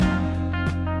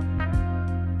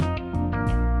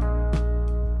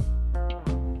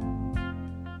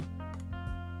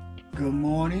Good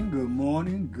morning,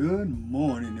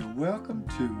 and welcome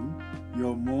to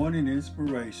your morning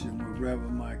inspiration with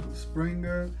Reverend Michael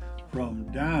Springer from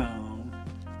Down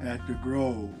at the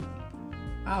Grove.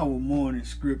 Our morning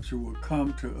scripture will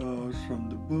come to us from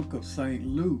the book of St.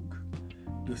 Luke,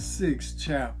 the 6th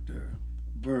chapter,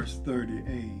 verse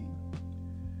 38.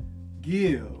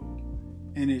 Give,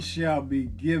 and it shall be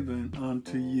given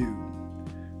unto you.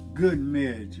 Good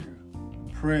measure,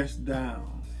 pressed down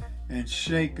and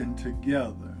shaken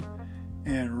together,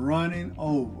 and running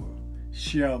over,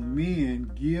 shall men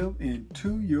give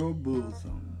into your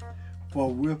bosom.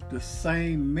 For with the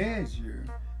same measure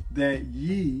that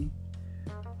ye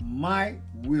might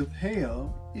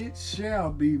withheld, it shall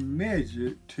be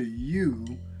measured to you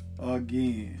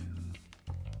again.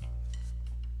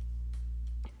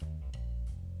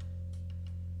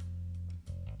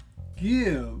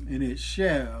 Give, and it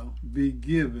shall be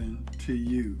given to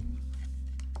you.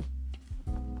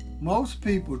 Most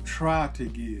people try to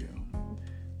give,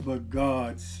 but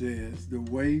God says the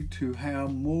way to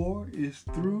have more is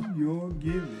through your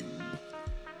giving.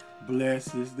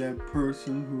 Blessed is that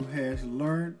person who has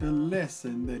learned the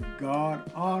lesson that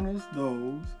God honors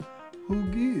those who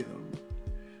give.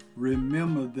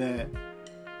 Remember that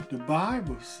the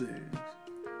Bible says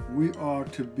we are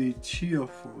to be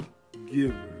cheerful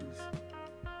givers.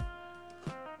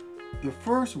 The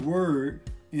first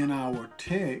word in our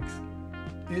text,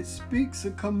 it speaks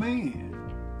a command.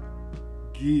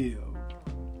 Give.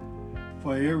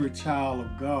 For every child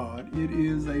of God, it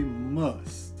is a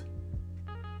must.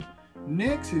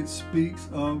 Next, it speaks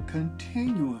of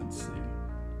continuancy.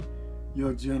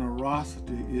 Your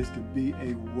generosity is to be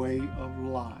a way of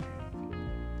life.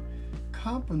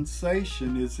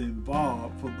 Compensation is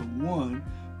involved for the one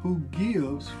who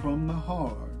gives from the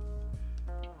heart.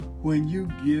 When you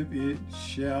give, it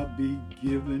shall be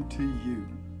given to you.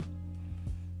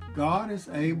 God is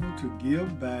able to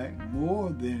give back more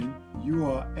than you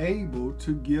are able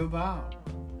to give out.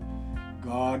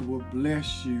 God will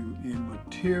bless you in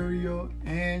material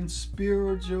and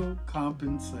spiritual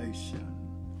compensation.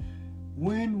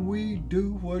 When we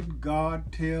do what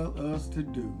God tells us to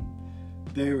do,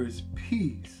 there is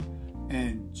peace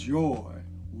and joy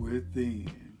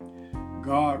within.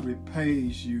 God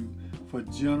repays you for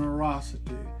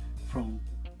generosity from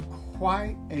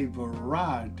quite a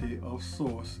variety of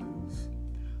sources.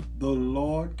 The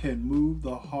Lord can move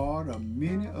the heart of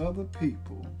many other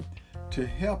people to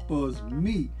help us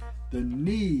meet the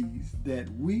needs that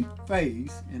we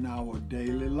face in our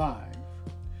daily life.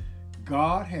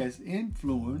 God has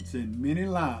influence in many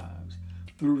lives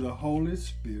through the Holy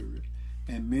Spirit,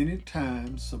 and many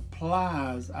times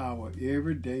supplies our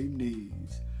everyday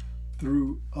needs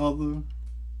through other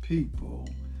people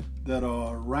that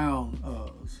are around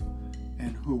us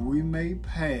and who we may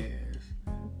pass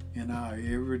in our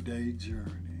everyday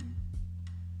journey.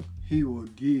 He will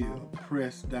give,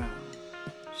 pressed down,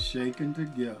 shaken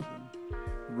together,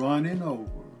 running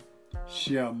over,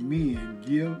 shall men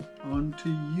give unto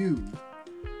you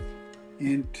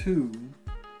into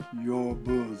your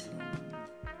bosom.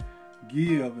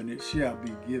 Give, and it shall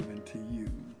be given to you.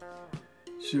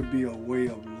 Should be a way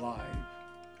of life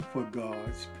for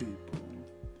God's people.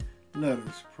 Let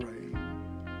us pray.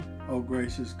 Oh,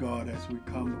 gracious God, as we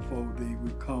come before Thee,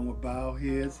 we come with bowed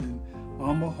heads and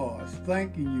humble hearts,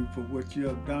 thanking You for what You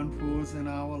have done for us in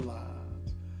our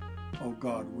lives. Oh,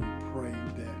 God, we pray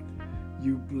that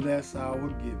You bless our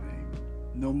giving,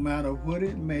 no matter what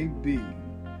it may be.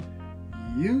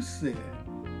 You said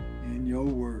in Your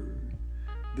word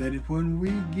that if when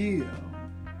we give,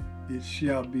 it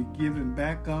shall be given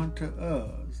back unto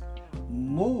us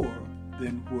more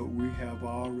than what we have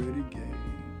already gained.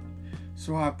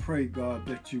 So I pray, God,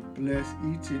 that You bless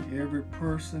each and every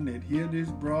person that hear this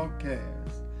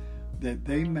broadcast, that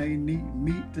they may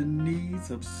meet the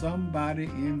needs of somebody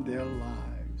in their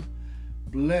lives.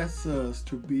 Bless us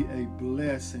to be a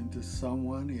blessing to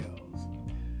someone else.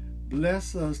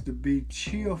 Bless us to be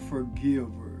cheerful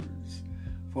givers,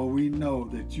 for we know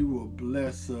that You will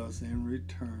bless us in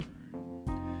return.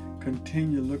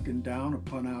 Continue looking down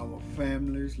upon our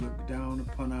families, look down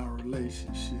upon our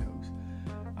relationships,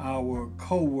 our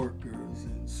co-workers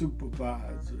and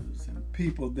supervisors and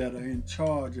people that are in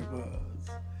charge of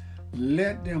us.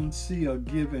 Let them see a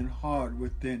giving heart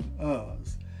within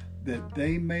us, that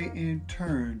they may in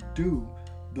turn do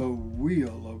the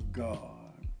will of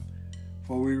God.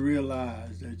 For we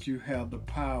realize that You have the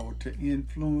power to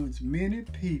influence many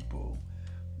people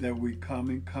that we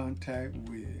come in contact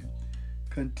with.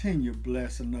 Continue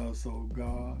blessing us, O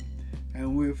God,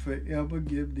 and we'll forever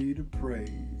give Thee the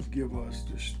praise. Give us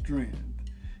the strength.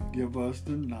 Give us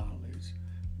the knowledge.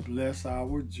 bless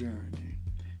our journey,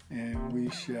 and we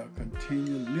shall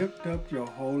continue to lift up your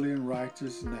holy and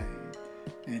righteous name.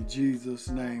 In Jesus'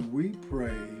 name we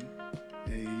pray.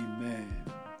 Amen.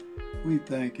 We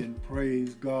thank and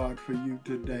praise God for you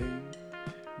today.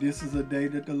 This is a day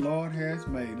that the Lord has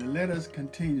made, and let us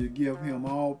continue to give him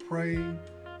all praise,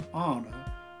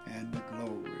 honor, and the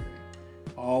glory.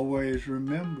 Always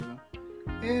remember,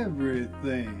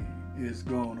 everything is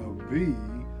going to be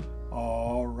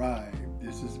all right.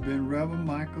 This has been Reverend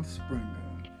Michael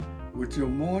Springer with your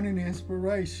morning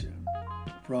inspiration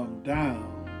from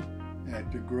down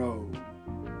at the Grove.